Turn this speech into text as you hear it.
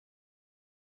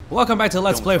Welcome back to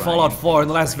Let's Play Fallout 4. In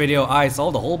the last video, I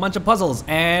solved a whole bunch of puzzles,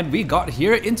 and we got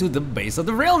here into the base of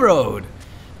the railroad.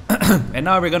 And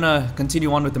now we're gonna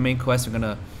continue on with the main quest. We're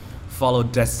gonna follow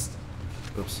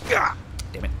Oops. Damn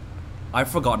it. I've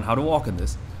forgotten how to walk in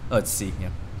this. Oh, it's C, yeah.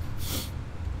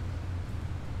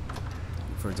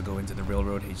 For it to go into the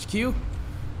railroad HQ.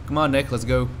 Come on, Nick, let's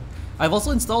go. I've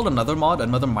also installed another mod,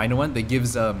 another minor one that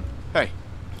gives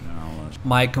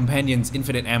my companions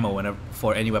infinite ammo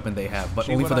for any weapon they have, but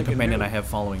only for the companion I have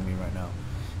following me right now.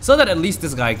 So that at least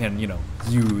this guy can, you know,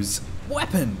 use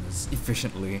weapons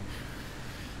efficiently.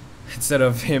 Instead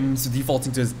of him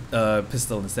defaulting to his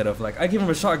pistol instead of, like, I give him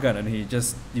a shotgun and he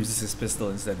just uses his pistol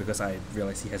instead because I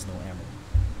realize he has no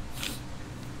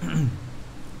ammo.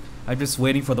 I'm just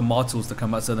waiting for the mod tools to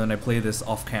come out so then I play this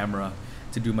off camera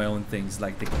to do my own things,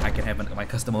 like I can have my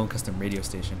custom radio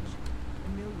station. A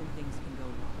million things can go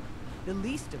wrong, the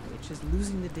least of which is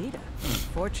losing the data.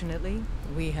 Fortunately,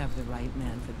 we have the right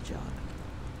man for the job.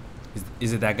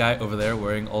 Is it that guy over there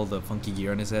wearing all the funky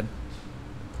gear on his head?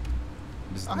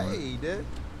 Hey, Dad.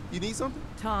 You need something?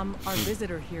 Tom, our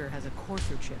visitor here has a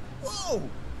courser chip. Whoa!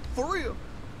 For real?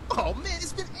 Oh, man,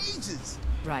 it's been ages.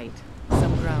 Right.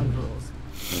 Some ground rules.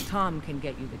 Tom can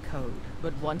get you the code,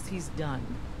 but once he's done,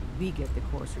 we get the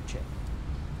courser chip.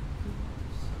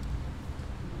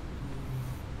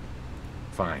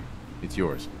 Fine. It's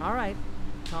yours. All right.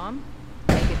 Tom,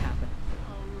 make it happen.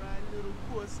 All right, little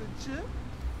courser chip.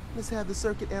 Let's have the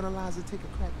circuit analyzer take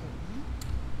a crack at you.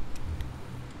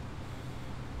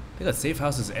 They got safe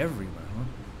houses everywhere, huh?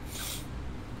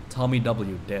 Tommy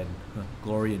W. dead. Huh.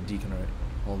 Gloria and Deacon are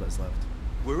all that's left.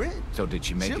 We're in. So did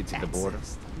she make it to the border?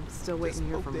 I'm still waiting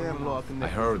here from I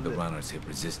heard the runners hit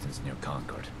resistance near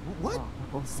Concord. What?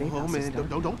 Oh, man,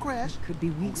 don't crash. Could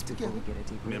be weeks before we get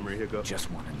a debrief. Memory hiccup.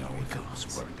 Just want to know if it was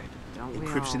worth it.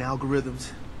 Encryption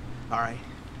algorithms. All right.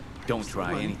 Don't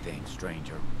try anything,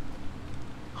 stranger.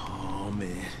 Oh,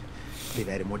 man. They've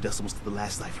added more decimals to the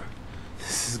last cipher.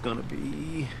 This is gonna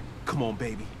be... Come on,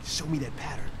 baby. Show me that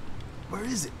pattern. Where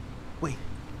is it? Wait.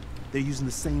 They're using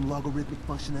the same logarithmic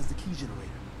function as the key generator.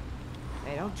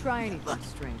 Hey, don't try anything,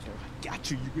 stranger. I got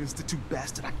you, you institute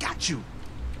bastard. I got you.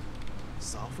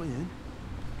 Solve for N.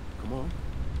 Come on.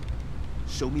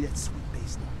 Show me that sweet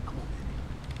bass note. Come on,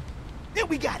 baby. There,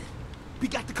 we got it. We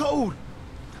got the code.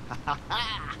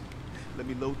 Let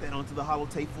me load that onto the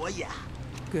holotape for ya.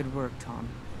 Good work, Tom.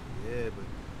 Yeah, but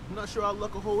I'm not sure our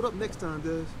luck will hold up next time,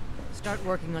 does? Start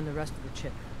working on the rest of the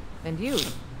chip. And you,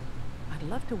 I'd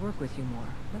love to work with you more.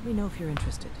 Let me know if you're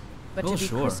interested. But to be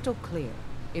crystal clear,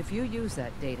 if you use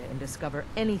that data and discover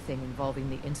anything involving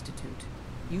the Institute,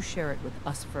 you share it with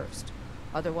us first.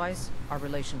 Otherwise, our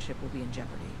relationship will be in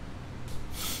jeopardy.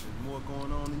 There's more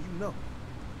going on than you know.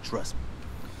 Trust me.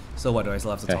 So what, do I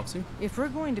still have to talk to you? If we're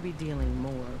going to be dealing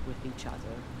more with each other,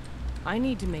 I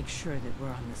need to make sure that we're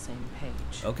on the same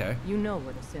page. Okay. You know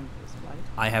what a synth is, right?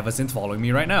 I have a synth following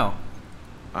me right now.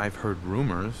 I've heard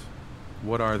rumors.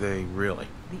 What are they really?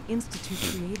 The Institute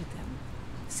created them.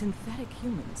 Synthetic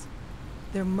humans.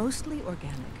 They're mostly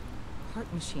organic.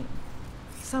 Heart machine.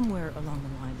 Somewhere along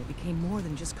the line, they became more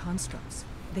than just constructs.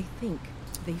 They think,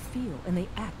 they feel, and they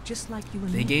act just like you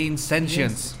and me. They gain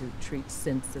sentience. The Institute treats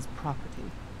synths as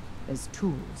property, as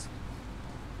tools.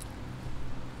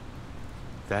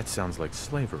 That sounds like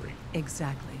slavery.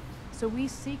 Exactly. So we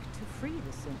seek to free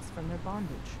the synths from their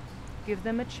bondage. Give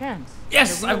them a chance.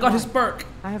 Yes, I've got his perk.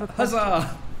 I have a question.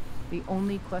 Huzzah! The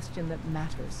only question that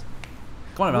matters.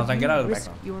 Come on, Valentine, get out of the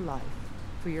background. Risk your life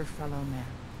for your fellow man,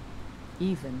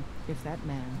 even if that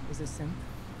man is a synth.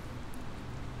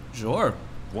 Sure.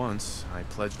 Once, I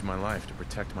pledged my life to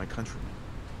protect my countrymen.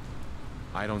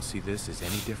 I don't see this as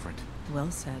any different.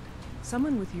 Well said.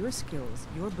 Someone with your skills,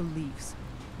 your beliefs.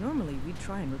 Normally, we'd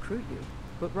try and recruit you,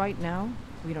 but right now,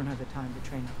 we don't have the time to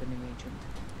train up a new agent.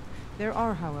 There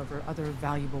are, however, other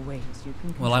valuable ways you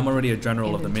can. Well, I'm already a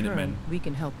general and of the in Minutemen. turn, we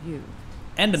can help you.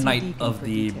 And a See knight Deacon of for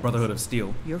the details. Brotherhood of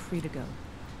Steel. You're free to go.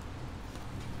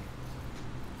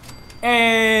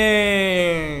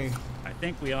 Hey! I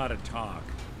think we ought to talk.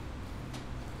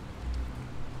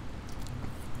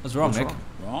 What's wrong, Nick?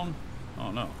 Wrong?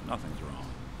 Oh no, nothing's wrong.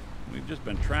 We've just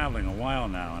been traveling a while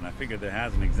now, and I figured there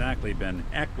hasn't exactly been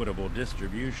equitable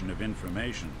distribution of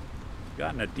information.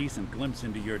 Gotten a decent glimpse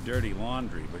into your dirty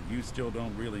laundry, but you still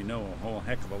don't really know a whole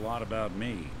heck of a lot about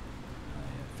me.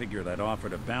 I figured I'd offer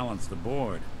to balance the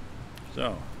board.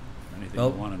 So, anything you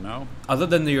want to know? Other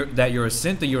than that you're a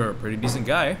synth, you're a pretty decent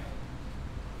guy.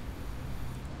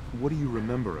 What do you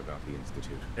remember about the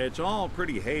Institute? It's all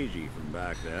pretty hazy from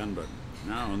back then, but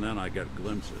now and then I get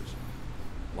glimpses.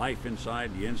 Life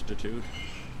inside the Institute,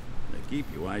 they keep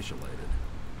you isolated.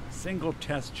 A single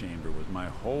test chamber was my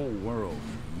whole world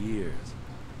for years.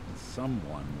 And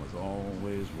someone was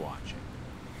always watching.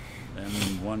 Then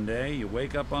one day you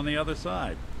wake up on the other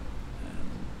side.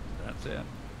 And that's it.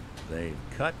 They've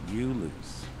cut you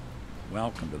loose.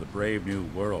 Welcome to the brave new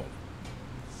world.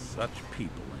 Such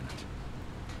people in it.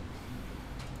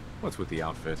 What's with the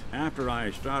outfit? After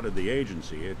I started the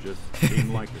agency, it just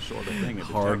seemed like the sort of thing a detective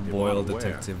Hard-boiled ought to wear.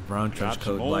 detective, brown trench Got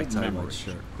some coat, black old tie, white memories.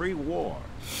 shirt. Pre-war.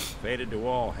 Faded to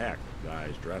all heck,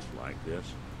 guys dressed like this.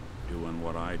 Doing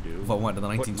what I do. What, in the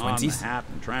Putting on 1920s? the hat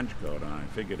and trench coat, I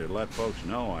figured it'd let folks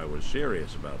know I was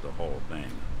serious about the whole thing.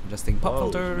 Adjusting pop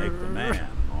Clothes filter. make the man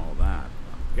and all that.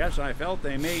 Guess I felt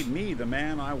they made me the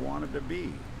man I wanted to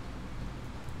be.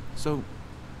 So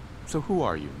who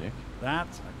are you, Nick?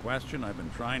 That's a question I've been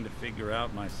trying to figure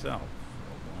out myself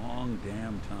for a long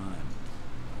damn time.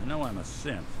 I know I'm a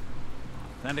synth,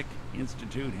 authentic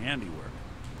Institute handiwork,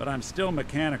 but I'm still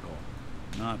mechanical,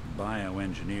 not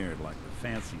bioengineered like the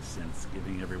fancy synths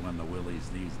giving everyone the willies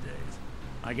these days.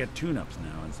 I get tune-ups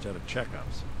now instead of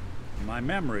checkups. My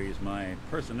memories, my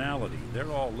personality,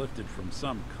 they're all lifted from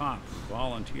some cop who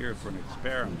volunteered for an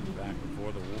experiment back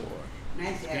before the war.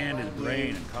 Scanned his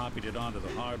brain and copied it onto the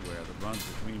hardware that runs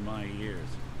between my ears.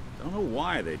 Don't know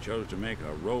why they chose to make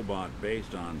a robot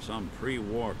based on some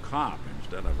pre-war cop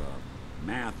instead of a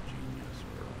math genius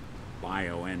or a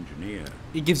bioengineer.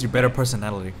 It gives you better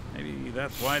personality. Maybe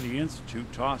that's why the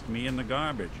Institute tossed me in the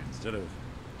garbage instead of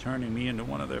turning me into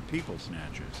one of their people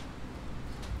snatchers.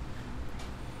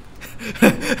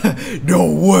 No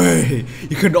way!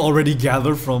 You could already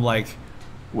gather from, like...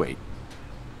 Wait,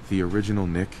 the original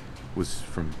Nick was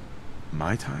from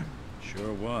my time?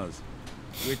 Sure was.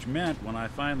 Which meant when I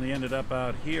finally ended up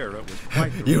out here, it was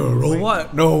quite the You're a revelation.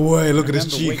 robot? No way, look at his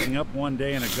I remember cheek. waking up one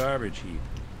day in a garbage heap,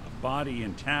 a body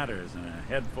in tatters and a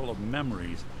head full of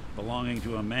memories belonging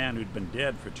to a man who'd been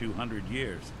dead for 200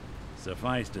 years.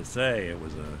 Suffice to say, it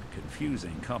was a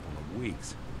confusing couple of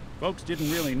weeks. Folks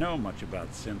didn't really know much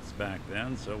about synths back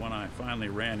then, so when I finally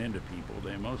ran into people,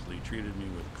 they mostly treated me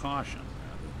with caution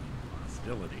rather than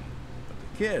hostility. But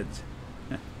the kids,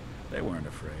 they weren't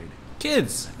afraid.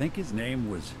 Kids! I think his name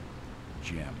was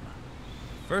Jim.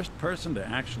 First person to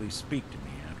actually speak to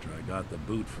me after I got the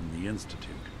boot from the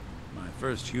Institute. My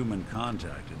first human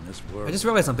contact in this world. I just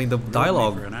realized something, the Rode me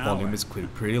dialogue for an volume hour. is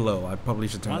pretty low. I probably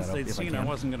should turn Once that up they'd if I seen can. I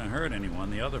wasn't going to hurt anyone,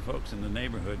 the other folks in the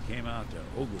neighborhood came out to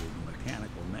ogle the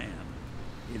mechanical man.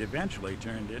 It eventually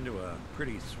turned into a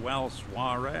pretty swell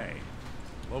soiree.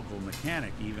 Local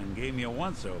mechanic even gave me a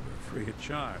once-over free of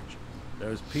charge.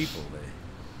 Those people, they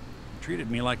treated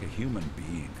me like a human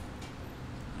being.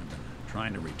 I've been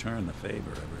trying to return the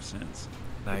favor ever since.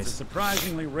 Nice. It's a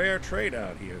surprisingly rare trait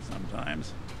out here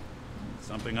sometimes. It's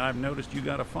something I've noticed you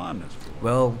got a fondness for.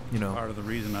 Well, you know. Part of the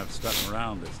reason I've stuck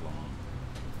around this long.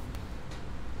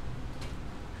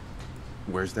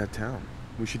 Where's that town?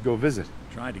 We should go visit.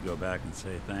 Tried to go back and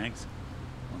say thanks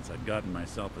once I'd gotten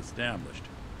myself established,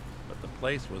 but the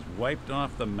place was wiped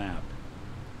off the map.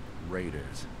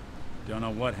 Raiders. Don't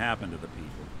know what happened to the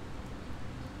people.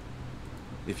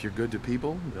 If you're good to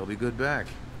people, they'll be good back.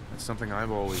 That's something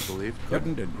I've always believed.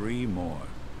 Couldn't agree more.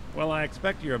 Well, I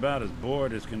expect you're about as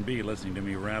bored as can be listening to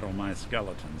me rattle my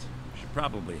skeletons. Should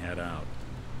probably head out.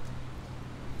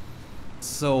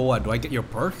 So what, do I get your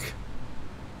perk?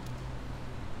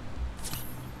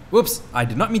 Whoops, I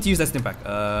did not mean to use that stim pack.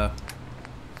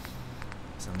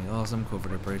 Something awesome,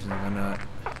 covert operations, I'm gonna...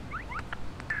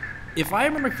 If I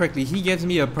remember correctly, he gives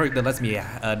me a perk that lets me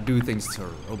do things to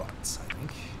robots, I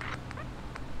think.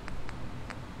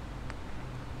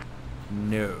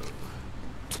 No.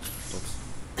 Whoops.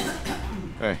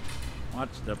 Hey,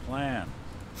 What's the plan?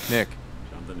 Nick,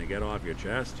 Something to get off your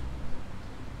chest?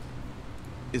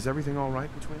 is everything all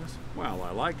right between us? Well,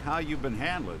 I like how you've been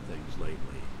handling things lately.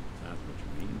 If that's what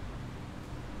you mean.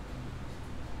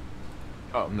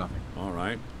 Oh, nothing. All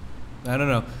right. I don't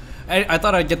know. I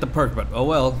thought I'd get the perk, but oh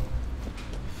well.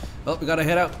 Well, we gotta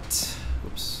head out.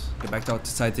 Oops. Get back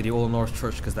outside to the Old North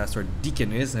Church because that's where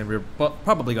Deacon is, and we're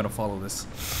probably gonna follow this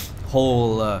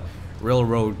whole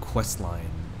railroad quest line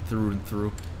through and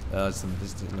through. Let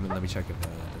me check if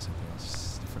there's something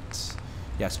else different.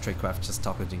 Yes, Tradecraft. Just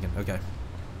talk with Deacon. Okay.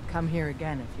 Come here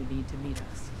again if you need to meet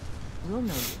us. We'll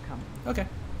know you're coming. Okay.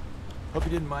 Hope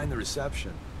you didn't mind the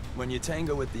reception. When you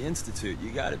tango with the Institute,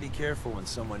 you gotta be careful when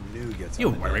someone new gets on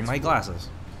You're the wearing dance my floor. glasses.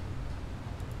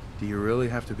 Do you really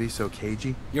have to be so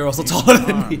cagey? You're also These taller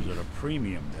than arms me. at a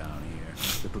premium down here.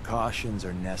 The precautions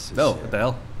are necessary. No, what the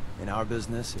hell? In our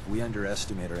business, if we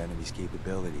underestimate our enemy's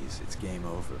capabilities, it's game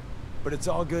over. But it's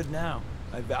all good now.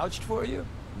 I vouched for you,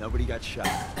 Nobody got shot.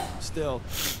 Still,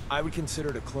 I would consider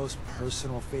it a close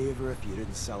personal favor if you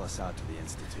didn't sell us out to the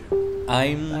Institute.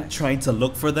 I'm trying to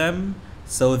look for them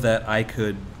so that I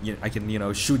can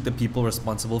shoot the people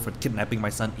responsible for kidnapping my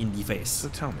son in the face. So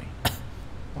tell me,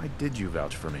 why did you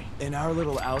vouch for me? In our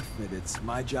little outfit, it's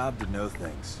my job to know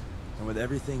things. And with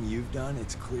everything you've done,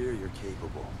 it's clear you're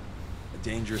capable. A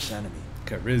dangerous enemy.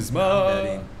 Charisma. I'm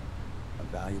betting a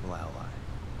valuable ally.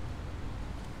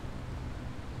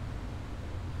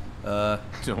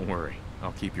 Don't worry,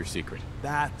 I'll keep your secret.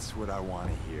 That's what I want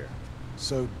to hear.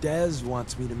 So Dez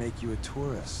wants me to make you a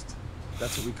tourist.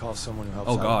 That's what we call someone who helps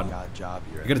out with the odd job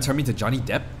here. You're gonna turn me into Johnny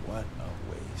Depp? What a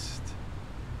waste.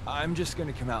 I'm just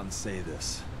gonna come out and say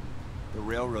this. The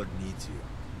railroad needs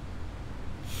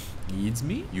you. Needs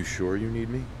me? You sure you need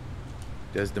me?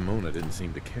 Desdemona didn't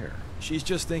seem to care. She's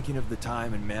just thinking of the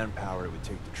time and manpower it would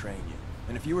take to train you.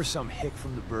 And if you were some hick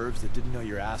from the burbs that didn't know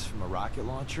your ass from a rocket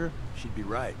launcher, she'd be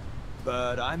right.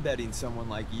 But I'm betting someone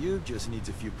like you just needs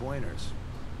a few pointers.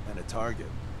 And a target.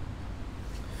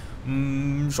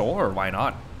 Sure, why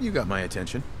not? You got my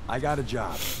attention. I got a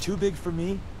job. Too big for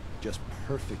me, just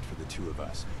perfect for the two of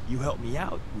us. You help me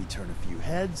out, we turn a few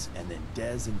heads, and then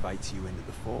Dez invites you into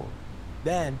the fold.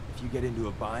 Then, if you get into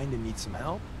a bind and need some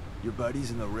help, your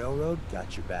buddies in the railroad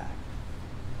got your back.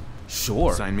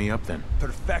 Sure. Sign me up then.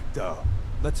 Perfecto.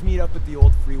 Let's meet up at the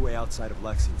old freeway outside of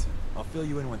Lexington. I'll fill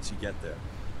you in once you get there.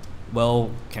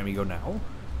 Well, can we go now?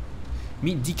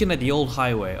 Meet Deacon at the old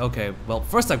highway. Okay, well,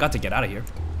 first I've got to get out of here.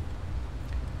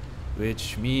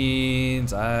 Which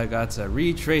means I got to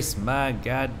retrace my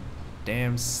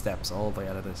goddamn steps all the way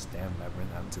out of this damn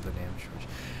labyrinth out into the damn church.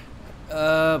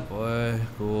 Boy,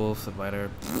 cool, flip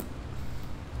lighter.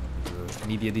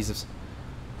 Need the adhesives.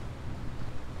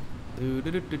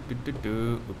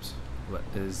 Oops. What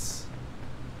is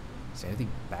there anything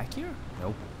back here?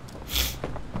 Nope.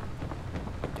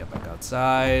 Get back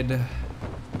outside.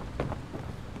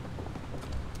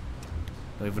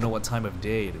 Don't even know what time of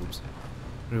day it is.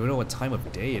 Don't even know what time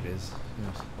of day it is.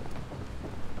 Yes.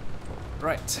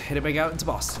 Right, heading back out into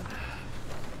Boston.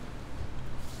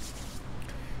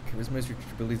 Charisma is your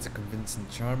ability to convince and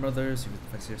charm others. You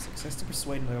have your success to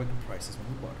persuade and lower the prices when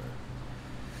you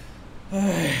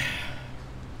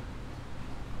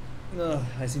barter.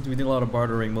 I seem to be doing a lot of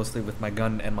bartering, mostly with my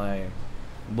gun and my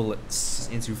bullets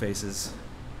into faces.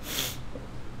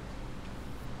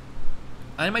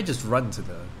 I might just run to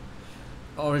the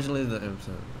originally the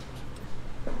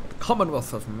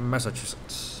Commonwealth of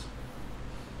Massachusetts.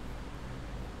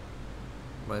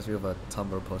 Reminds me of a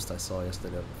Tumblr post I saw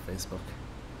yesterday on Facebook.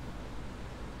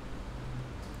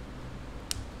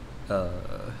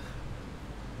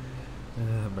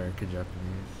 American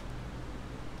Japanese.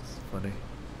 It's funny.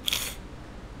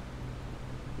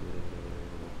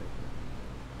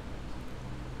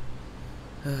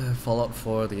 Fallout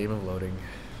 4, the game of loading.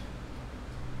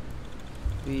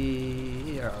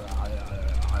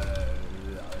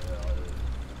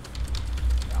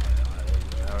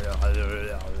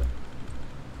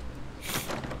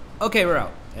 Okay, we're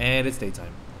out, and it's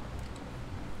daytime.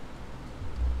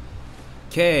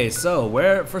 Okay,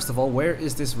 so first of all, where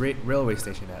is this railway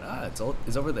station at? Ah, it's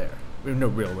over there. No,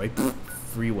 railway,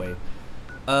 freeway.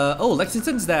 Oh,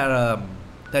 Lexington's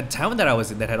that town that I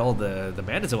was in that had all the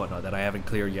bandits and whatnot that I haven't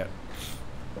cleared yet.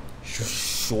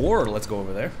 Sure, let's go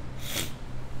over there.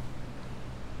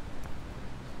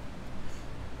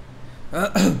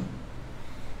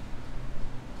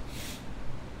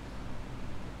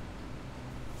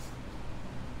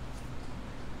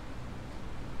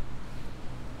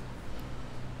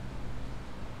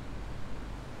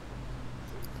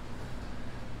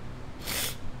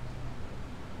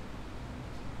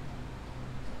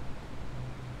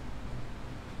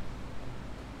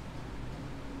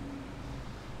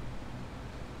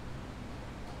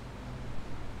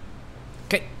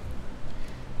 Okay.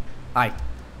 Hi.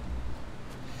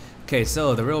 Okay,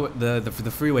 so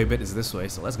the freeway bit is this way,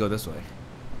 so let's go this way.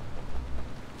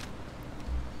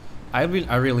 I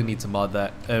really need to mod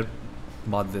that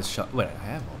mod this shot. Wait, I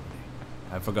have already.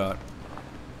 I forgot.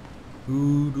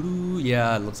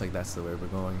 Yeah, it looks like that's the way we're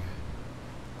going.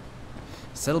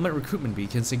 Settlement recruitment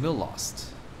beacon signal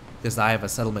lost. Because I have a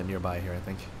settlement nearby here, I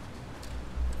think.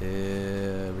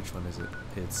 Which one is it?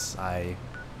 It's I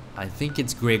think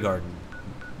it's Grey Garden.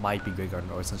 Might be Grey Garden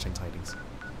or Sunshine Tidings.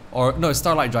 Or no,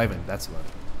 Starlight Drive-In, that's what.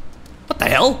 What the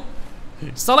hell?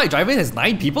 Starlight Drive-In has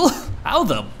 9 people? How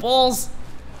the balls?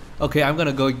 Okay, I'm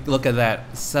gonna go look at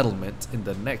that settlement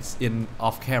in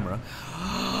off camera.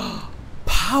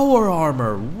 Power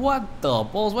armor! What the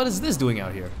balls? What is this doing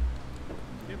out here?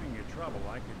 Giving you trouble,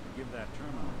 I could give that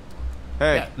terminal.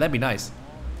 Hey, Yeah, that'd be nice.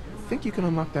 think you can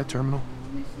unlock that terminal?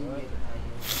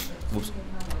 Whoops.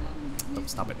 Oh,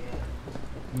 stop it.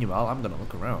 Meanwhile, I'm gonna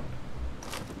look around.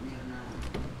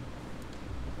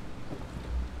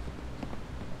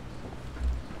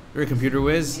 You're a computer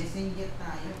whiz.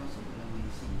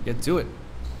 Get to it.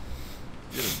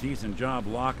 Did a decent job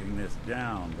locking this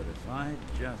down, but if I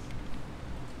just...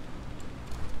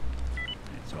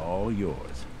 It's all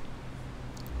yours.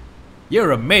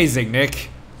 You're amazing, Nick.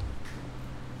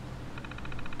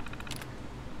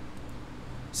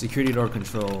 Security door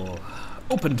control.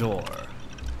 Open door.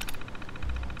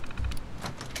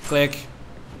 Click.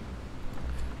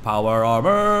 Power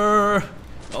armor.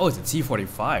 Oh, it's a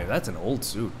T-45. That's an old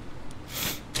suit.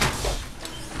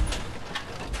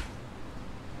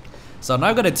 So now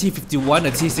I've got a T-51,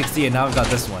 a T-60, and now I've got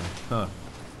this one. Huh.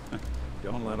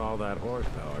 Don't let all that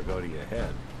horsepower go to your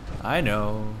head. I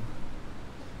know.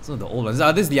 Some of the old ones.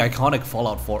 This is the iconic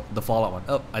Fallout one.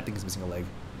 Oh, I think it's missing a leg.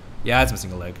 Yeah, it's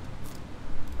missing a leg.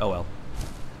 Oh well.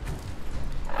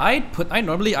 I'd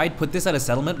put this at a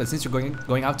settlement, but since you're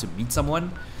going out to meet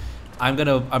someone, I'm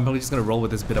probably just gonna roll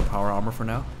with this bit of power armor for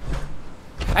now.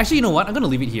 Actually, you know what? I'm gonna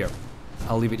leave it here.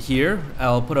 I'll leave it here.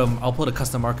 I'll put a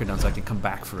custom marker down so I can come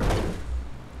back for it.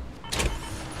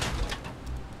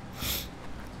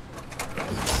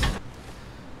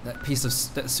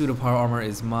 That suit of power armor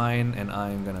is mine, and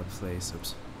I'm gonna place.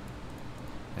 Oops.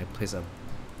 Can I place a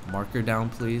marker down,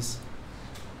 please?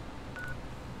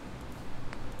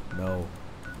 No.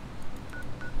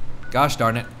 Gosh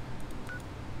darn it.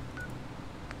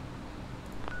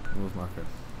 Move marker.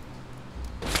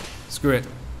 Screw it.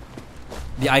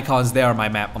 The icons there on my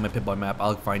map, on my Pip-Boy map.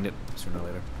 I'll find it sooner or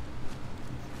later.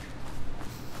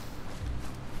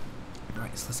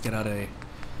 Alright, so let's get out a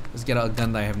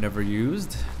gun that I have never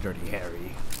used. Dirty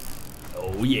Harry.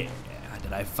 Oh yeah.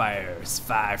 Did I fire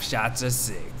 5 shots or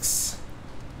 6?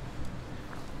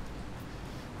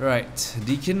 Right,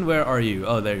 Deacon, where are you?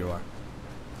 Oh, there you are.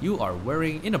 You are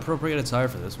wearing inappropriate attire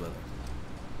for this weather.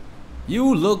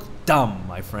 You look dumb,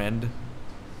 my friend.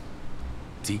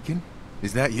 Deacon?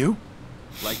 Is that you?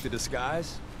 Like the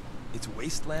disguise? It's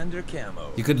Wastelander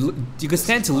camo. You could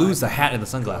stand to lose the hat and the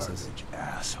sunglasses. Garbage,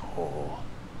 asshole.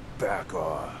 Back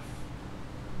off.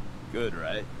 Good,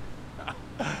 right?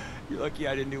 You're lucky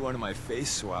I didn't do one of my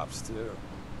face swaps, too.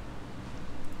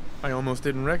 I almost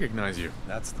didn't recognize you.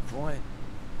 That's the point.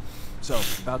 So,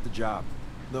 about the job.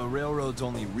 The railroad's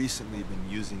only recently been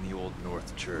using the Old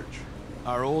North Church.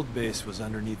 Our old base was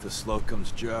underneath the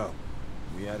Slocum's Joe.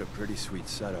 We had a pretty sweet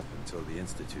setup until the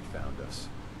Institute found us.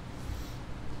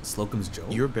 Slocum's Joe?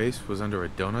 Your base was under a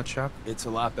donut shop? It's a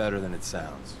lot better than it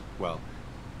sounds. Well,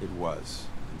 it was,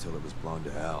 until it was blown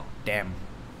to hell. Damn.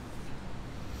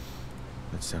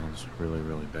 That sounds really,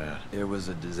 really bad. It was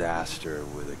a disaster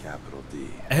with a capital D.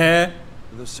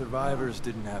 The survivors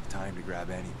didn't have time to grab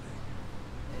anything.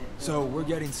 So we're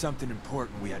getting something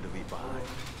important we had to leave behind.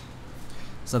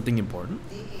 Something important?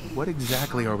 What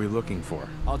exactly are we looking for?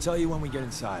 I'll tell you when we get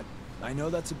inside. I know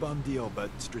that's a bum deal,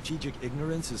 but strategic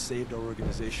ignorance has saved our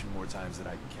organization more times than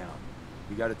I can count.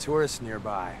 We got a tourist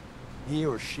nearby. He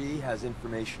or she has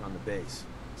information on the base.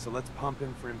 So let's pump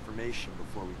him for information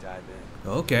before we dive in.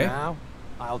 Okay. Now,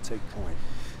 I'll take point.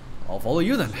 I'll follow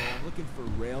you then. So I'm looking for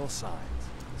rail signs.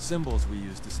 Symbols we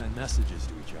use to send messages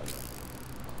to each other.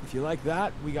 If you like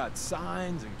that, we got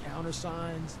signs and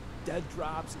countersigns, dead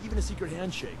drops, even a secret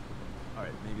handshake.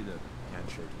 Alright, maybe the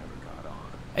handshake never got on.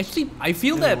 Actually, I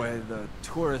feel Anyway, the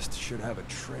tourist should have a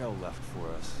trail left for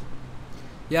us.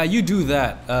 Yeah, you do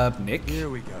that, Nick. Here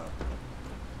we go.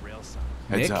 Rail sign.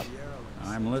 Heads Nick? up.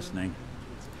 I'm listening.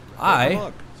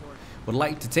 I would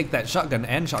like to take that shotgun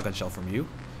and shotgun shell from you,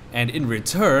 and in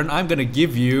return, I'm gonna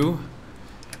give you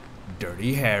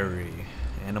Dirty Harry,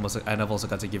 and I've also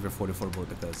got to give you a 44 bullet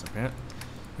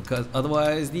because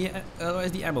otherwise the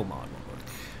ammo mod won't work.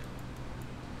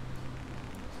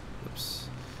 Oops.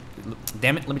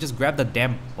 Damn it! Let me just grab the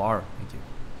damn bar. Thank you.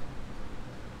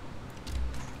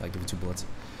 I'll give you 2 bullets.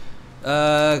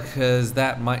 Cause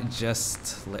that might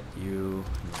just let you.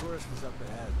 The tourist was up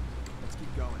ahead. Let's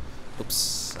keep going.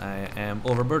 Oops, I am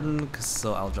overburdened,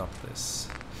 so I'll drop this.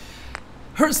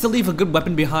 Hurts to leave a good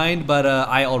weapon behind, but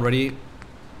I already...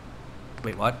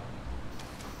 Wait, what?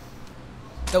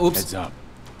 Oh, oops. Heads up.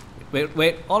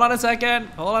 Wait, hold on a second.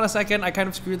 Hold on a second. I kind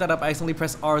of screwed that up. I accidentally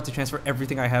pressed R to transfer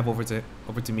everything I have over to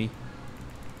me.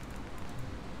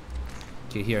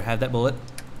 Okay, here, have that bullet.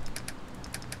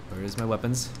 Where is my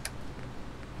weapons?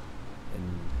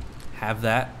 And have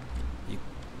that.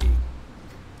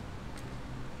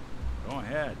 Go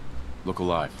ahead. Look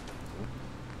alive.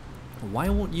 Why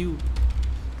won't you...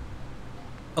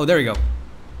 Oh, there we go.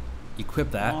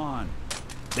 Equip that. Come on.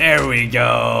 There we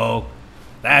go.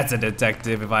 That's a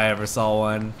detective if I ever saw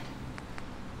one.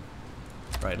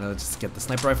 Right, now let's just get the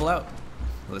sniper rifle out.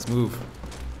 Let's move.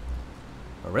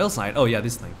 A rail sign? Oh yeah,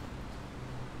 this thing.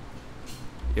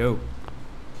 Yo.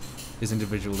 This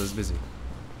individual is busy.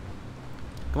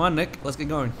 Come on, Nick. Let's get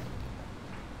going.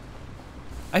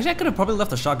 Actually, I could have probably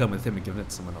left the shotgun with him and given it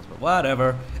to someone else, but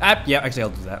whatever. Ah, yeah, actually, I'll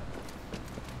do that.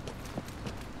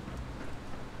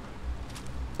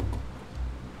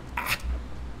 Ah.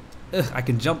 Ugh, I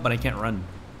can jump, but I can't run.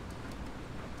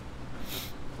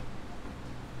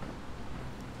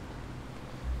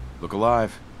 Look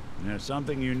alive. There's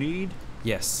something you need?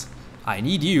 Yes. I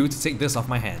need you to take this off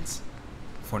my hands.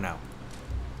 For now.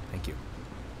 Thank you.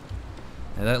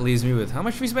 And that leaves me with how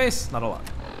much free space? Not a lot.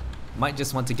 Might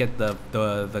just want to get the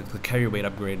carry weight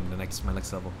upgrade in my next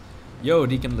level. Yo,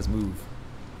 Deacon, let's move.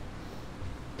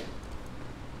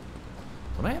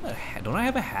 Don't I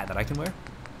have a hat that I can wear?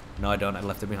 No, I don't. I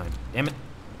left it behind. Damn it.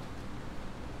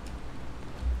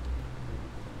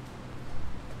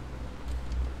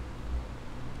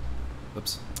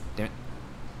 Whoops. Damn it.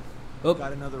 Oh.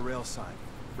 Got another rail sign.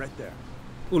 Right there.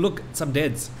 Oh, look, some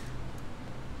deads.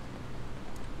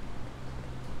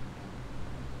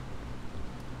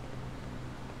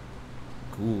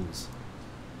 Cools.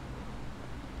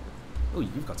 Oh,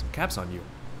 you've got some caps on you.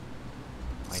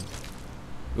 Fine.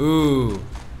 Ooh.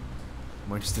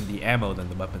 More interested in the ammo than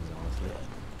the weapons, honestly.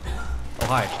 Oh,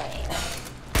 hi.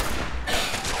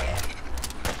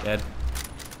 Dead.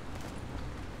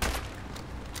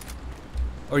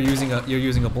 Or you're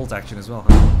using a bolt action as well,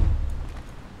 huh?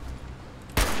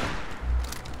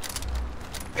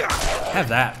 Have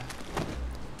that.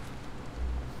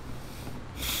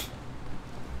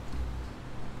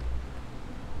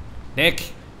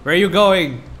 Nick, where are you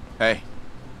going? Hey.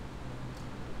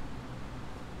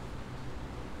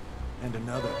 And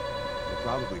another. We're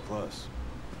probably close.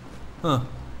 Huh.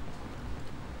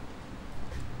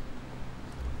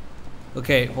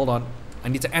 Okay, hold on. I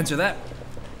need to answer that.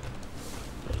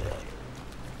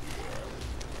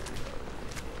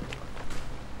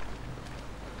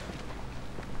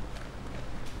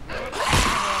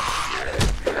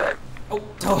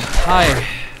 Oh, hi.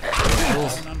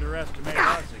 Don't underestimate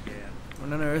us again.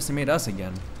 Don't underestimate us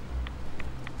again.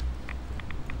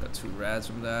 Got 2 rads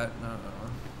from that. No.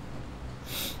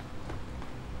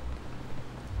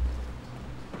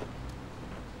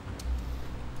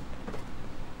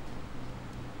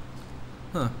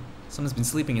 Huh. Someone's been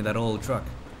sleeping in that old truck.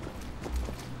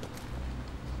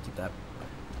 Keep that.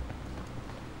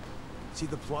 See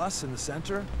the plus in the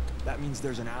center? That means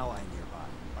there's an ally nearby,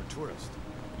 a tourist.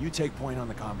 You take point on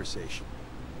the conversation.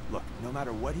 Look, no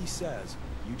matter what he says,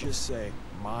 you just say,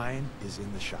 mine is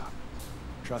in the shop.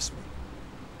 Trust me.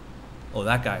 Oh,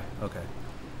 that guy. Okay.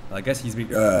 Well, I guess he's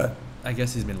been. I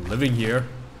guess he's been living here.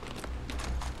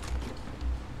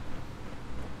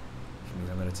 Which means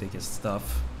I'm gonna take his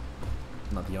stuff,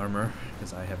 not the armor,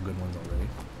 because I have good ones already.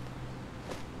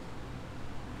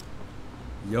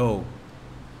 Yo,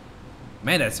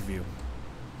 man, that's a view.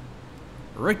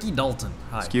 Ricky Dalton.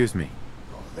 Hi. Excuse me.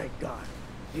 Oh, thank God.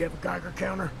 Do you have a Geiger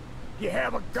counter? Do you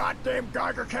have a goddamn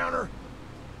Geiger counter?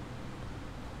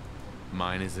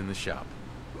 Mine is in the shop.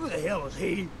 Who the hell is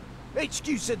he?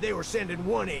 HQ said they were sending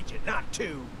 1 agent, not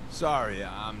 2. Sorry,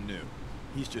 I'm new.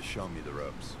 He's just showing me the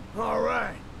ropes. All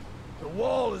right. The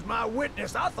wall is my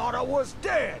witness. I thought I was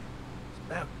dead.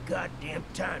 It's about goddamn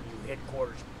time you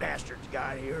headquarters bastards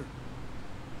got here.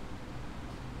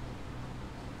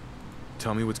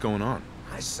 Tell me what's going on.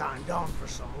 I signed on for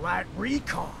some light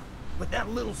recon. But that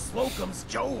little Slocum's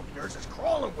Joe of yours is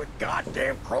crawling with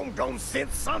goddamn chrome dome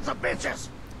synth sons of bitches.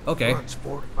 Okay. Runs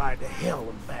fortified to hell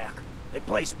and back. They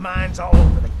placed mines all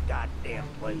over the goddamn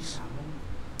place.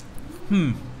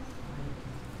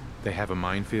 They have a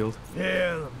minefield?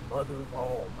 Yeah, the mother of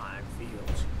all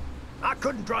minefields. I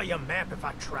couldn't draw you a map if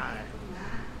I tried.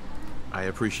 I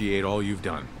appreciate all you've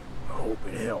done. I hope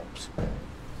it helps.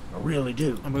 I really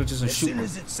do. I'm gonna just As shoot soon him.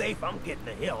 as it's safe, I'm getting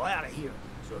the hell out of here.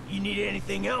 So if you need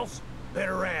anything else,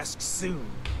 better ask soon.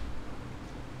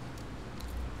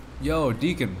 Yo,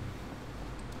 Deacon.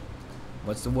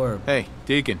 What's the word? Hey,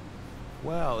 Deacon.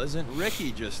 Well, isn't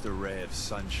Ricky just a ray of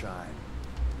sunshine?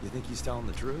 You think he's telling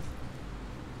the truth?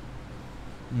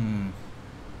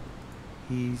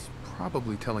 He's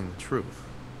probably telling the truth,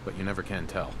 but you never can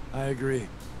tell. I agree.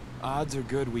 Odds are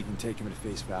good we can take him at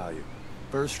face value.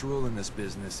 First rule in this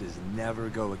business is never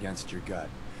go against your gut.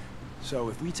 So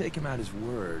if we take him at his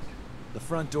word, the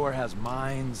front door has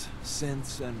mines,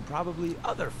 synths, and probably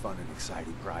other fun and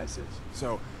exciting prizes.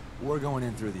 So we're going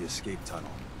in through the escape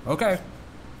tunnel. Okay.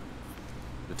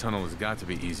 The tunnel has got to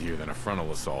be easier than a frontal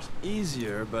assault.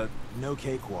 Easier, but no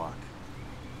cakewalk.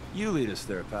 You lead us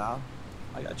there, pal.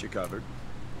 I got you covered.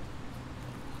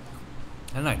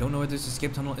 And I don't know where this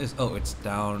escape tunnel is. Oh, it's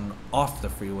down off the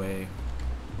freeway.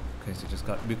 Okay, so just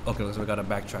got... Okay, so we gotta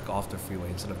backtrack off the freeway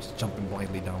instead of just jumping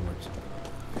blindly downwards.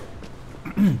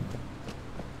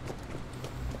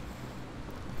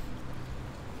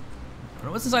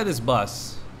 What's inside this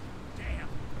bus? Damn.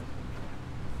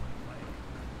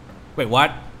 Wait,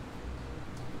 what?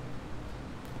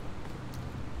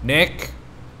 Nick?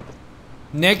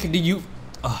 Nick, did you...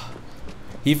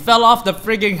 He fell off the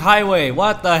frigging highway.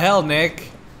 What the hell, Nick?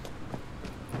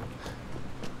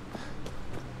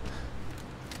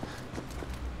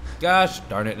 Gosh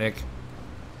darn it, Nick.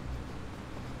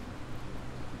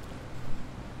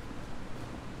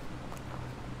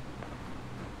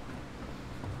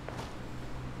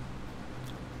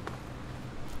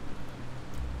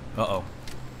 Uh-oh.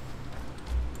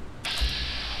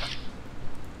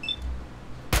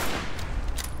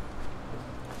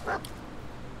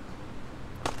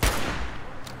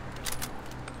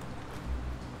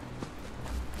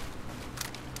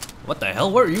 What the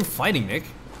hell? What are you fighting, Nick?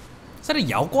 Is that a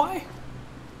Yao Guai?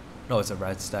 No, it's a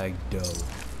red stag doe.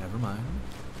 Never mind.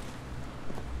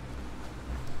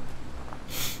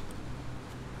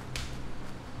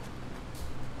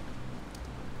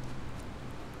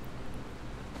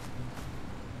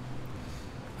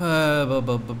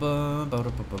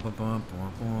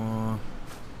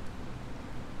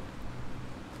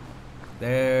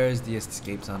 There's the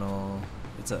escape tunnel.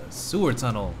 It's a sewer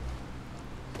tunnel.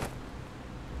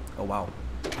 Oh wow.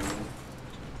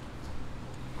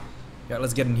 Yeah,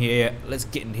 let's get in here. Let's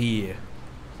get in here.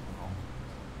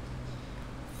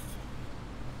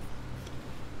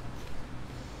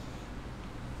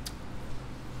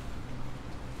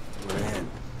 We're in.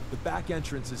 The back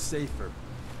entrance is safer.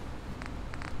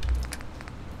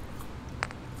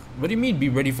 What do you mean be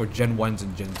ready for Gen 1s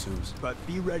and Gen 2s? But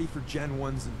be ready for Gen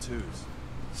 1s and 2s.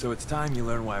 So it's time you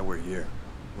learn why we're here.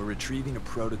 We're retrieving a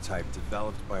prototype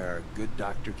developed by our good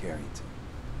Dr. Carrington.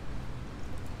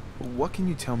 What can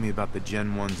you tell me about the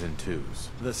Gen 1s and 2s?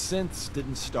 The synths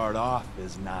didn't start off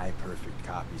as nigh-perfect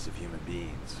copies of human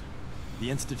beings.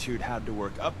 The Institute had to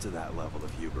work up to that level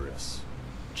of hubris.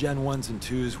 Gen 1s and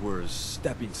 2s were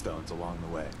stepping stones along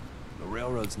the way. The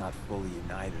Railroad's not fully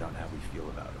united on how we feel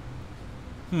about it.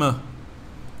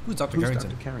 Who's Dr.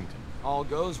 Carrington? Dr. Carrington? All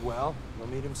goes well. We'll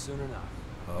meet him soon enough.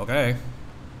 Okay.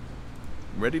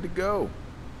 Ready to go.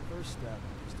 First step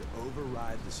is to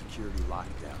override the security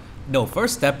lockdown. No,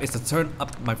 first step is to turn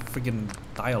up my freaking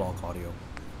dialogue audio.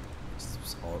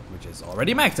 Which is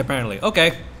already maxed apparently.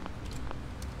 Okay.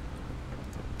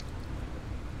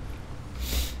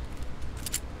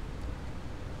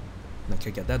 I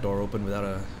can't get that door open without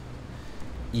a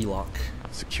E-lock.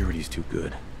 Security's too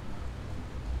good.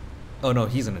 Oh no,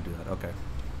 he's gonna do that. Okay.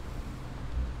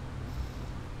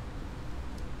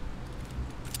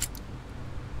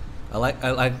 I like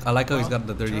how he's got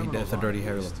the dirty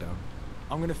hair look down.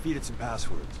 I'm gonna feed it some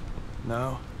passwords.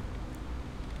 No.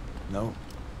 No.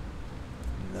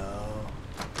 No.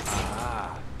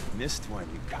 Ah, missed one,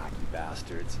 you cocky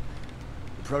bastards.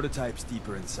 The prototype's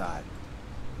deeper inside.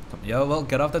 Yeah, well,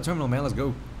 get off that terminal, man. Let's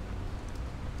go.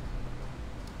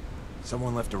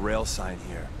 Someone left a rail sign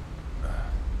here.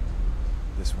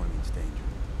 This one means danger.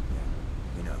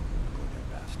 Yeah, we know. Go there,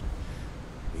 bastard.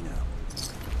 We know.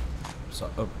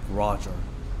 So, Roger.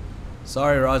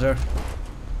 Sorry, Roger.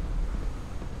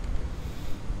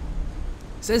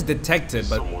 It says detected,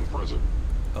 but... Someone present.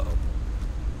 Uh-oh.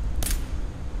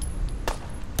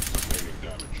 Sustaining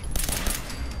damage.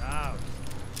 Ouch.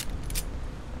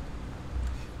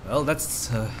 Well, that's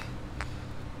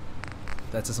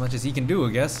as much as he can do,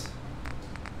 I guess.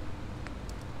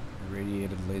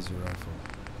 Radiated laser rifle.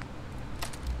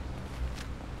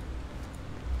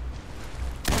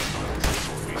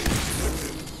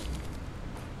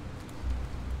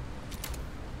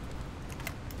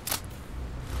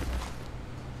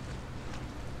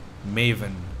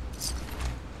 Maven.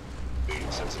 The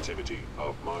sensitivity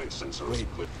of my sensors. Wait.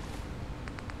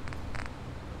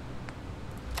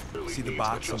 Clearly See the needs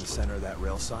box in the adjustment. center of that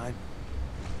rail sign?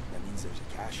 That means there's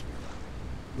a cache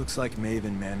nearby. Looks like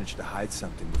Maven managed to hide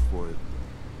something before...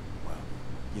 Well,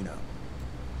 you know.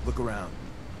 Look around.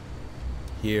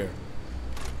 Here.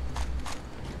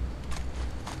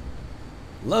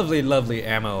 Lovely, lovely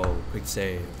ammo. Quick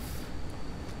save.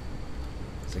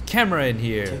 There's a camera in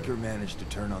here. Tinker managed to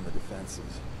turn on the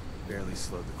defenses. Barely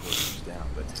slowed the coursers down,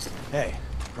 but hey,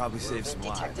 probably saved some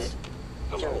lives.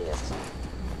 Hello.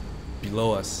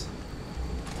 Below us.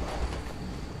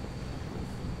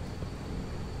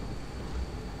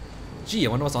 Gee, I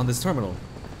wonder what's on this terminal.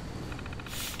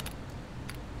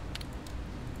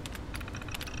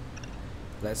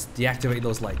 Let's deactivate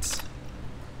those lights.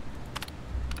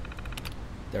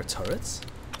 They're turrets?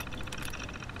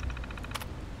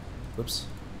 Whoops.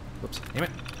 Whoops. Damn it.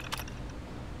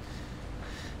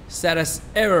 Status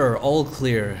error. All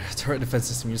clear. Turret defense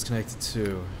system used connected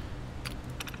to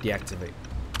deactivate.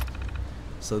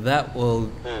 So that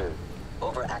will...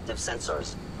 Overactive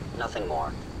sensors. Nothing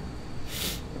more.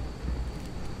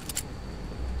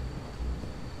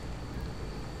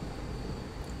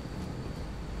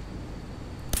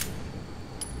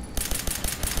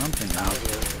 Something out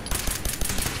here.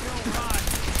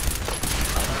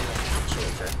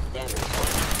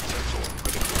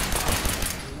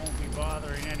 We won't be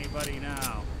bothering anybody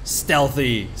now.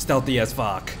 Stealthy. Stealthy as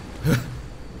fuck.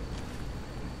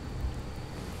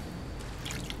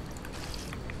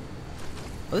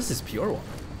 Oh, this is pure water.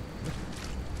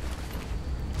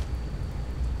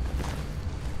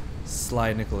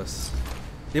 Sly Nicholas.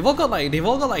 They've all got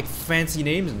like fancy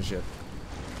names and shit.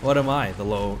 What am I? The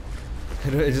low.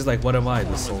 It's just like, what am I?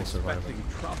 The sole survivor.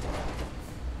 Trouble.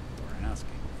 We're asking.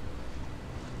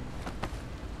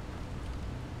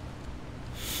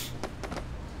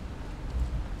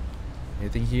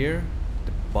 Anything here?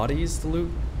 The bodies to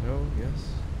loot? No. Yes.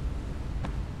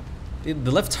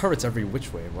 The left turret's every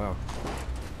which way. Wow.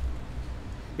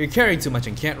 You're carrying too much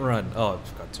and can't run. Oh,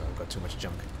 I've got too much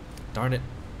junk. Darn it.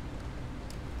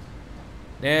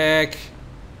 Nick!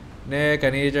 Nick, I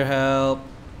need your help.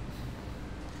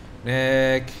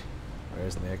 Nick!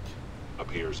 Where's Nick?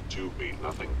 Appears to be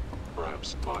nothing.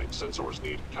 Perhaps my sensors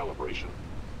need calibration.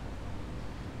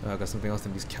 Oh, I got something else that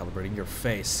needs calibrating. Your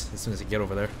face. As soon as you get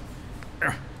over there.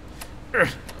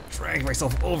 Drag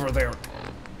myself over there.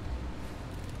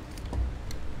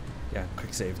 Yeah,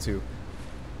 quick save too.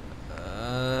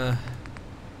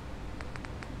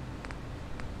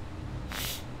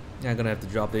 Yeah, I'm gonna have to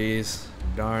drop these.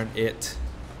 Darn it.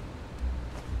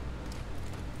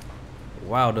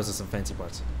 Wow, those are some fancy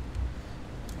parts.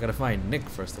 Gotta find Nick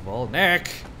first of all. Nick!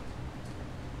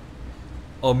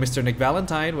 Oh, Mr. Nick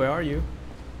Valentine, where are you?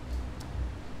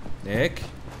 Nick?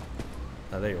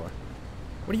 Oh, there you are.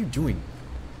 What are you doing?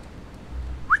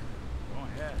 Go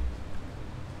ahead.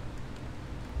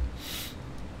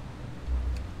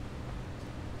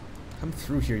 Come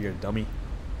through here, you dummy.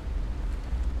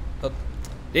 Oh.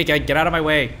 Nick, get out of my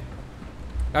way.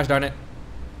 Gosh darn it.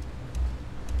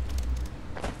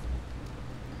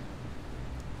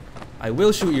 I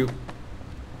will shoot you.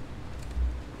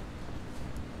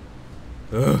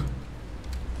 Ugh.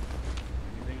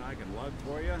 Anything I can lug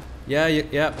for you? Yeah,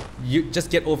 yeah. You just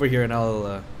get over here and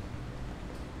I'll,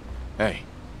 Hey,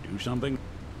 do something?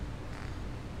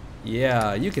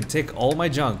 Yeah, you can take all my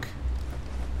junk.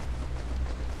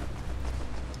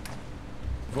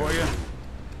 For you?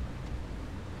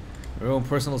 Your own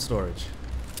personal storage.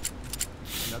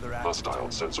 Another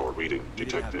Hostile sensor reading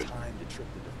detected. We didn't have time to trip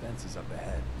the defenses up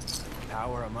ahead.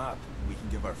 Power them up, and we can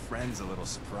give our friends a little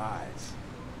surprise.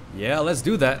 Yeah, let's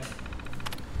do that.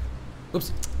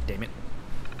 Oops, damn it.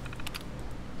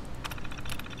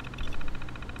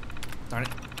 Darn it.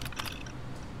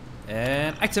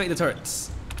 And activate the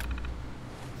turrets.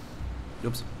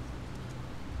 Oops.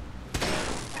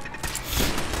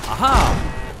 Aha!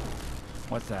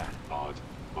 What's that? Odd.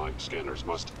 My scanners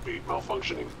must be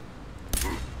malfunctioning.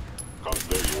 Come,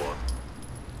 there you are.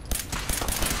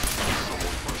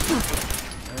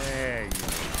 Hey,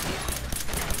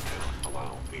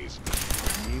 Allow these.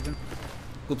 even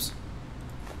Oops.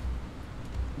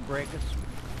 break us.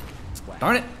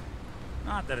 Darn it!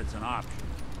 Not that it's an option.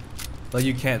 But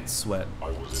you can't sweat.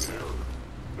 I was in error.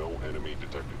 No enemy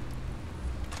detected.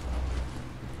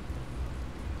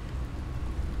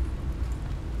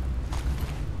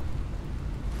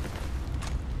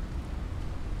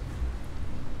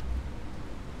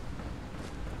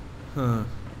 Huh.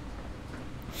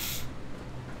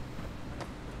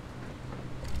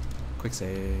 Quick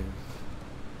save.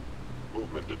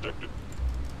 Movement detected.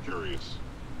 Curious.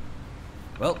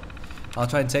 Well, I'll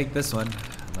try and take this one.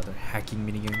 Another hacking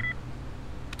minigame.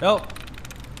 Nope.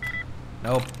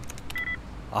 Nope.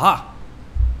 Aha!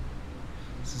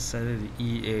 This is set of the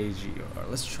EAGR.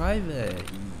 Let's try the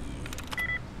E.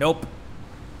 Nope.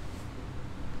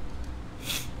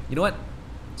 You know what?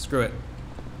 Screw it.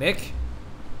 Nick?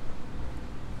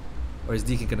 Or is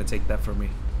Deacon gonna take that from me?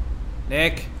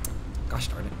 Nick! Gosh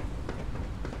darn it.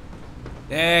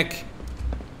 Nick!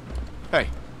 Hey,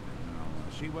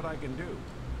 I'll see what I can do.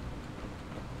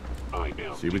 I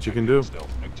am see what you can do.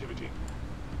 stealth activity.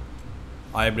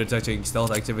 I am detecting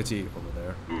stealth activity over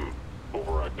there.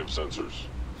 Overactive sensors.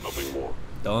 Nothing more.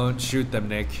 Don't shoot them,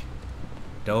 Nick.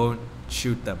 Don't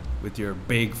shoot them with your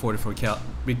big 44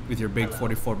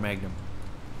 Magnum.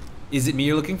 Is it me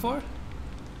you're looking for?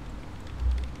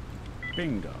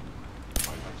 Bingo. I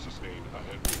have sustained a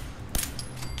head wound.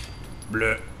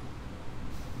 Bleh.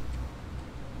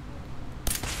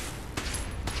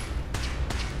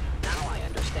 Now I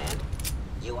understand.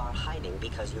 You are hiding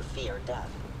because you fear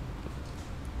death.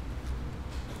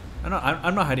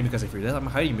 I'm not hiding because I fear death. I'm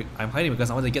hiding because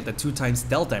I want to get the 2x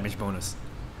stealth damage bonus.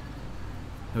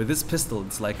 With this pistol,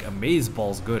 it's like amaze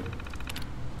balls good.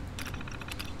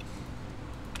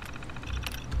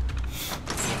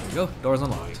 There you go. Doors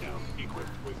unlocked. I am equipped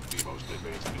with the most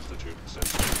advanced institute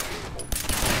sensors available.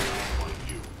 Find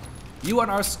you.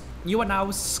 You are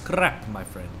now scrap, my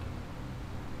friend.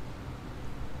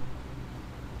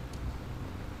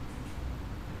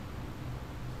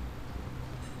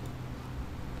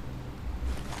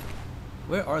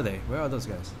 Where are they? Where are those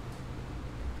guys?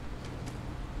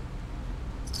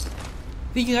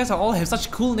 These guys all have such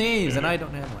cool names, and I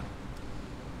don't have one.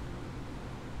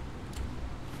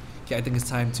 Okay, I think it's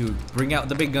time to bring out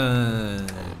the big guns.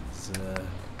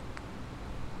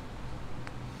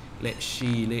 Let's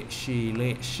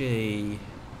see.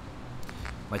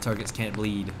 My targets can't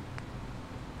bleed.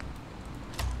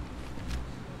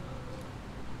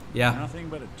 Yeah. Nothing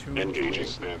but a tool. Engaging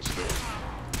standstill.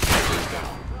 Is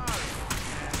down.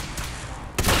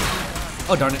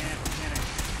 Oh darn it.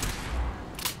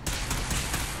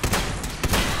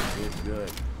 It's good.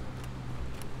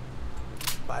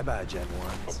 Bye-bye, Gen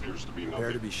 1s. Appears to be Prepare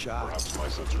nothing. to be shocked. Perhaps my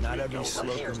sensors Not need every calibration. Appears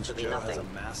Slocum's to be Joe has a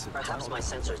nothing. massive Perhaps my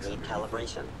tunnel. sensors need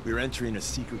calibration. We're entering a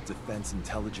secret defense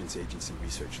intelligence agency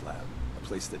research lab, a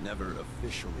place that never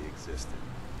officially existed.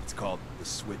 It's called the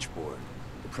Switchboard.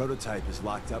 The prototype is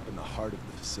locked up in the heart of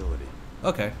the facility.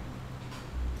 Okay.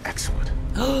 Excellent.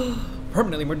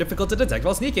 Permanently more difficult to detect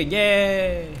while sneaking.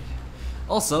 Yay!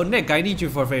 Also, Nick, I need you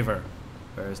for a favor.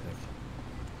 Where is Nick?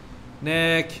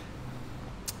 Nick!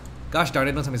 Gosh darn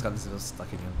it, don't tell me he's got this stuck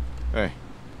again. Hey.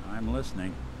 I'm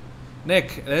listening.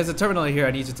 Nick, there's a terminal here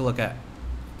I need you to look at.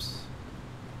 Oops.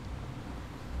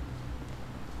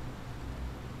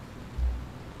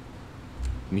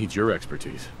 Needs your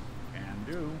expertise. Can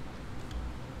do.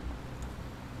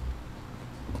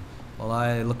 While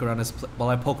I look around this, while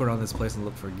I poke around this place and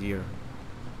look for gear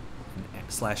and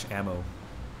slash ammo.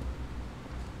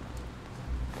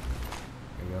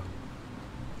 There you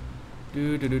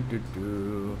go.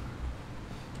 Do.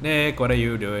 Nick, what are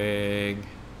you doing?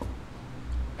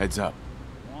 Heads up.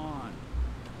 One.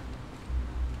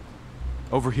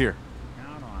 Over here.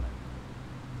 Count on it.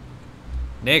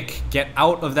 Nick, get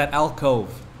out of that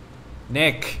alcove.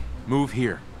 Nick. Move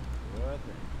here. Good thing.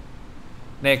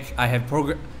 Nick, I have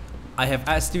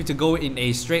asked you to go in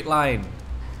a straight line.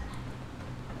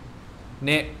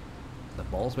 Nick. The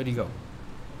balls, where'd he go?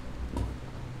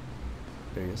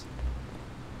 There he is.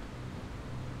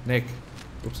 Nick.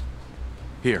 Oops.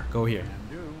 Here. Go here. Can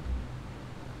do.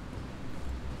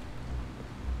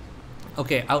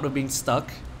 Okay, out of being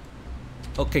stuck.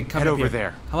 Okay, come Head up over here.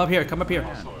 there. Come up here, come up here.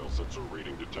 Hostile sensor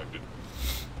reading detected.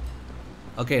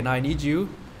 Okay, now I need you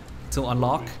to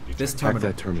unlock this Hack terminal.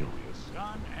 that terminal.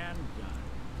 Done and done.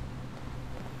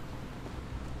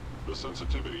 The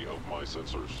sensitivity of my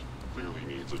sensors clearly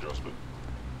needs adjustment.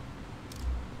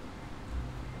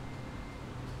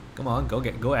 Come on,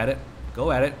 go at it.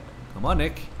 Go at it. Come on,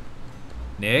 Nick.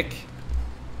 Nick,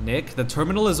 the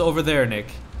terminal is over there, Nick.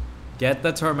 Get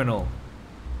the terminal.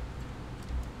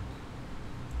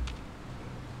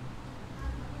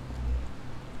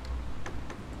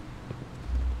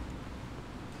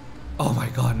 Oh my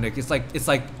god, Nick, it's like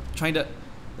trying to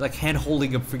like hand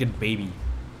holding a freaking baby.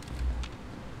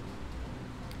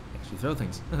 Actually throw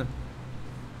things.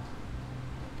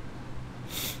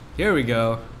 Here we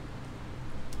go.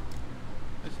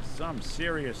 This is some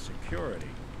serious security.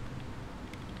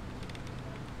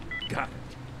 Got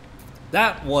it.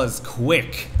 That was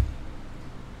quick.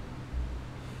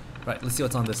 Right, let's see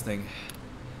what's on this thing.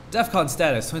 DEFCON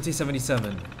status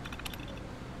 2077.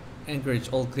 Anchorage,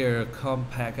 all clear.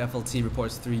 Compact FLT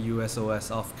reports 3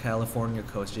 USOS off California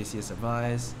coast. JCS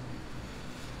advised.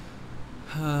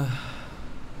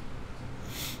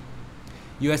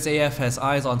 USAF has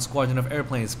eyes on squadron of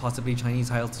airplanes, possibly Chinese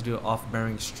high altitude off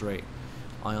Bering Strait.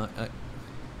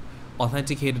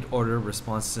 Authenticated order,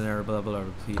 response scenario, blah blah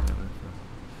blah.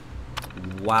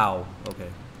 Repeat. Wow. Okay.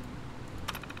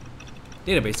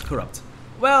 Database corrupt.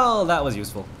 Well, that was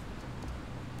useful.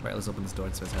 Right, let's open this door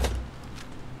and see what's happening.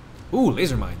 Ooh,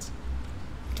 laser mines.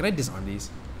 Can I disarm these?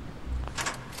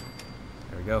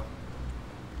 There we go.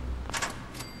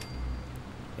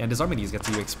 Yeah, and disarming these gets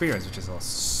you experience, which is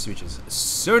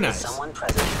so nice. Is someone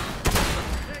present?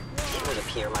 It would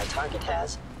appear my target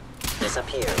has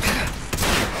disappeared.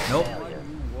 Nope. Failure.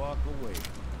 You walk away.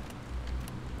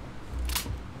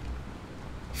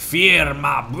 Fear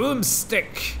my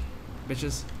broomstick,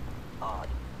 bitches. Odd.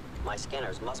 My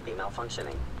scanners must be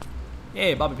malfunctioning.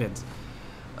 Yay, bobby pins.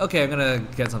 Okay, I'm gonna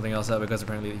get something else out because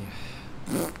apparently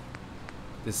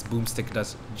this boomstick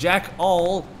does jack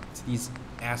all to these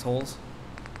assholes.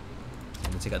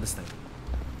 I'm gonna take out this thing.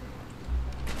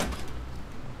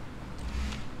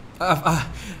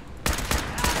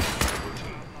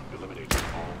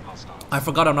 I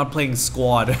forgot I'm not playing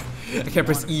squad. I can't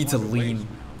press E to lean.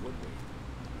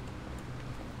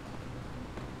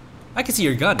 I can see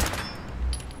your gun.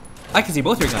 I can see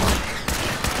both your guns.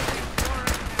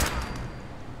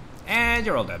 And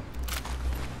you're all dead.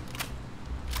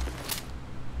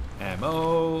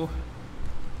 Ammo.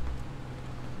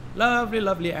 Lovely,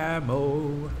 lovely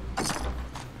ammo.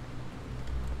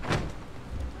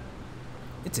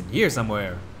 It's in here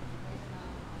somewhere.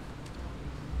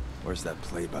 Where's that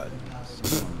play button?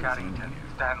 Carrington,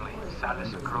 Stanley,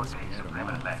 Salis, Grote,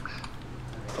 Suprema Lex.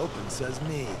 Open says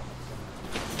me.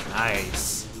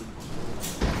 Nice.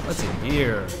 What's in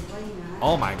here?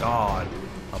 Oh my god.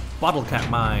 A bottle cap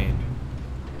mine.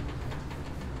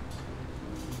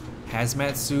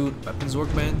 Hazmat suit, weapons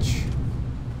workbench.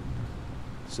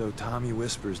 So Tommy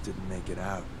Whispers didn't make it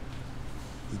out.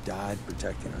 He died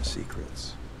protecting our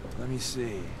secrets. Let me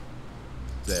see.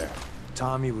 There.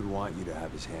 Tommy would want you to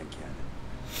have his hand cannon.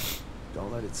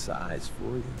 Don't let it size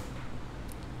for you.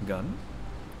 Gun?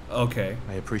 Okay.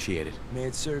 I appreciate it. May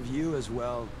it serve you as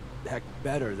well, heck,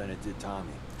 better than it did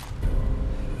Tommy.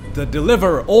 The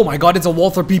Deliver. Oh my god, it's a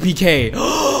Walther PPK.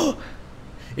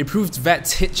 Improved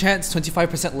VET's hit chance,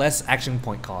 25% less action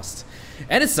point cost.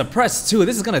 And it's suppressed too.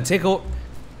 This is gonna take out.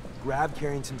 Grab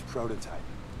Carrington's prototype.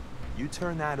 You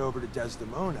turn that over to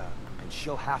Desdemona, and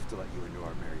she'll have to let you into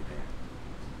our merry band.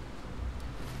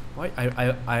 Why?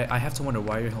 I have to wonder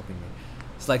why you're helping me.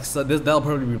 It's like, so this, that'll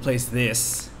probably replace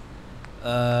this.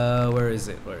 Where is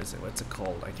it? Where is it? What's it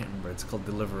called? I can't remember. It's called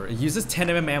Deliver. It uses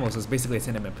 10mm ammo, so it's basically a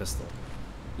 10mm pistol.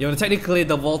 You know, technically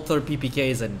the Walther PPK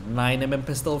is a 9mm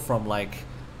pistol from like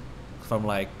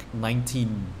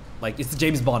 19, like it's the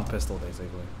James Bond pistol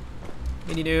basically.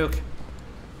 Mini nuke.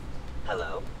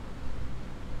 Hello.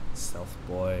 Stealth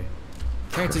boy.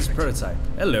 Carrington's prototype.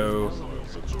 Hello.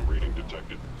 Sensor reading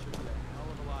detected.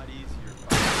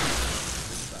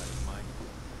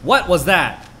 What was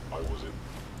that? I was in.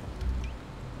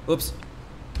 Oops.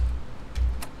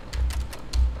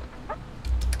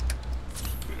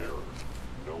 Error.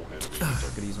 No enemy I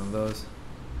detected. could use one of those.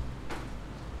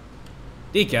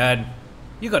 Deacon,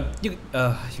 you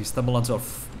stumble onto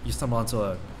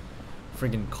a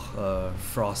friggin'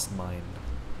 frost mine.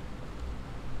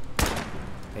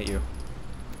 Hate you.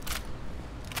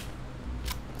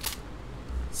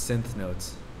 Synth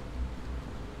notes.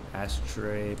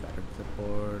 Ashtray, battered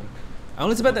clipboard. I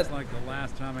only bet that. Looks like the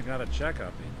last time I got a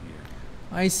checkup in here.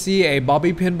 I see a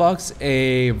bobby pin box,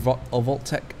 a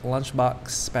Voltec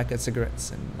lunchbox, packet of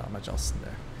cigarettes, and not much else in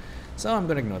there. So I'm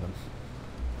gonna ignore them.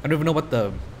 I don't even know what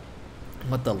the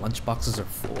lunch boxes are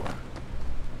for.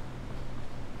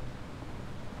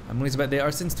 I'm willing to bet there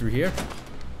are sins through here.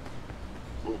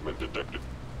 Movement detected.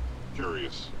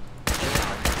 Curious.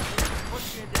 Hope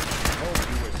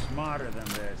you were smarter than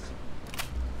this.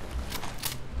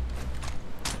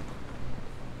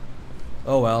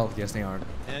 Oh well, yes they aren't.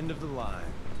 End of the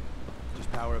line.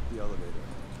 Just power up the elevator.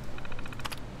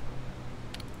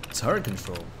 Turret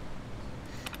control.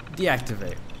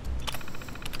 Deactivate.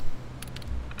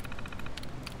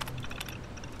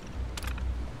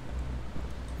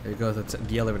 There you go,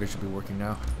 the elevator should be working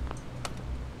now.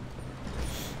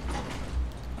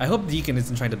 I hope Deacon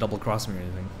isn't trying to double cross me or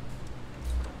anything.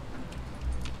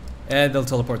 And they'll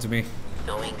teleport to me.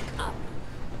 Going up.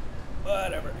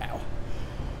 Whatever, ow.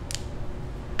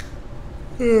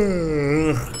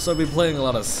 So I've been playing a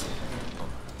lot of...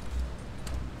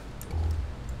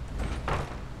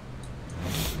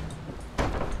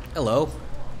 Hello.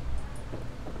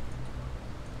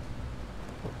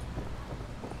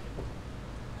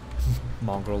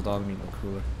 Mongrel dog meat no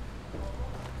cooler.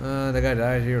 That guy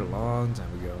died here a long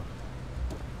time ago.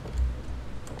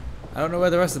 I don't know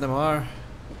where the rest of them are.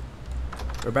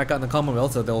 We're back out in the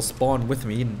Commonwealth, so they'll spawn with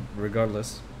me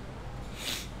regardless.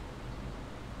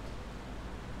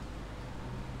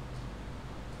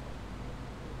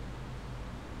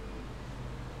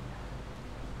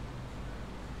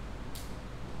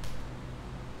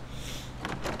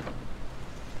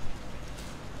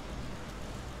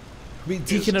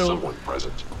 Is someone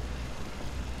present?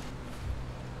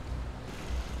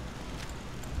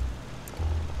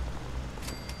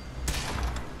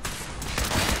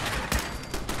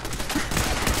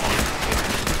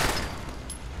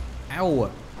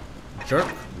 Ow! Jerk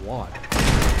wad.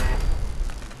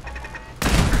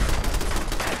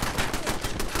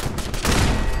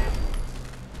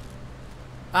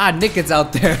 Ah, Nick is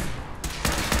out there.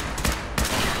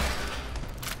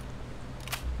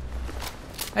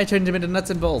 I turned him into nuts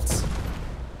and bolts.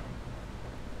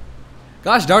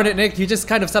 Gosh darn it, Nick, you just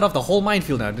kind of set off the whole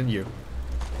minefield now, didn't you?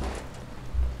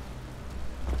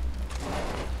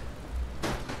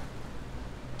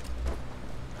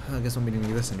 I guess I'm not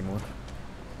need this anymore.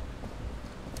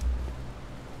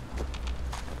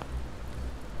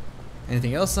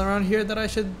 Anything else around here that I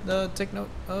should take note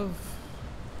of?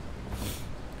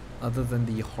 Other than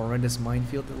the horrendous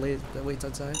minefield that waits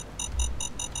outside?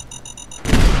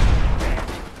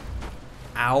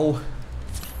 Ow.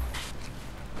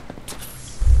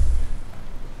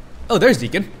 Oh, there's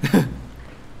Deacon.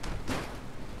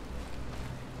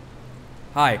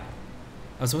 Hi. I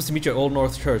was supposed to meet you at Old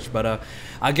North Church, but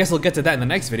I guess we'll get to that in the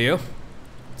next video.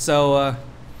 So,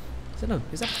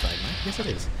 is that flag, man? Yes, it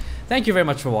is. Thank you very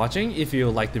much for watching. If you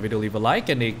liked the video, leave a like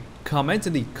and a comment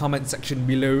in the comment section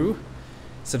below.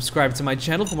 Subscribe to my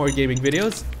channel for more gaming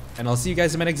videos, and I'll see you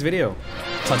guys in my next video.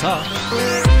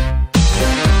 Ta-ta!